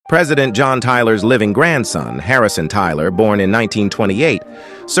President John Tyler's living grandson, Harrison Tyler, born in 1928,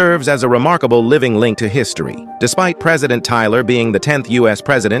 serves as a remarkable living link to history. Despite President Tyler being the 10th U.S.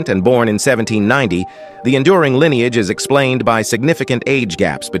 president and born in 1790, the enduring lineage is explained by significant age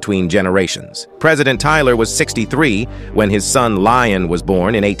gaps between generations. President Tyler was 63 when his son Lyon was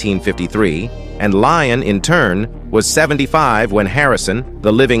born in 1853, and Lyon, in turn, was 75 when Harrison,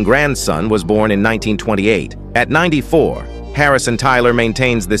 the living grandson, was born in 1928. At 94, Harrison Tyler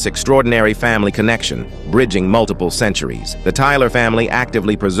maintains this extraordinary family connection, bridging multiple centuries. The Tyler family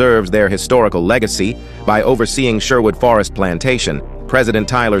actively preserves their historical legacy by overseeing Sherwood Forest Plantation, President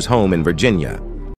Tyler's home in Virginia.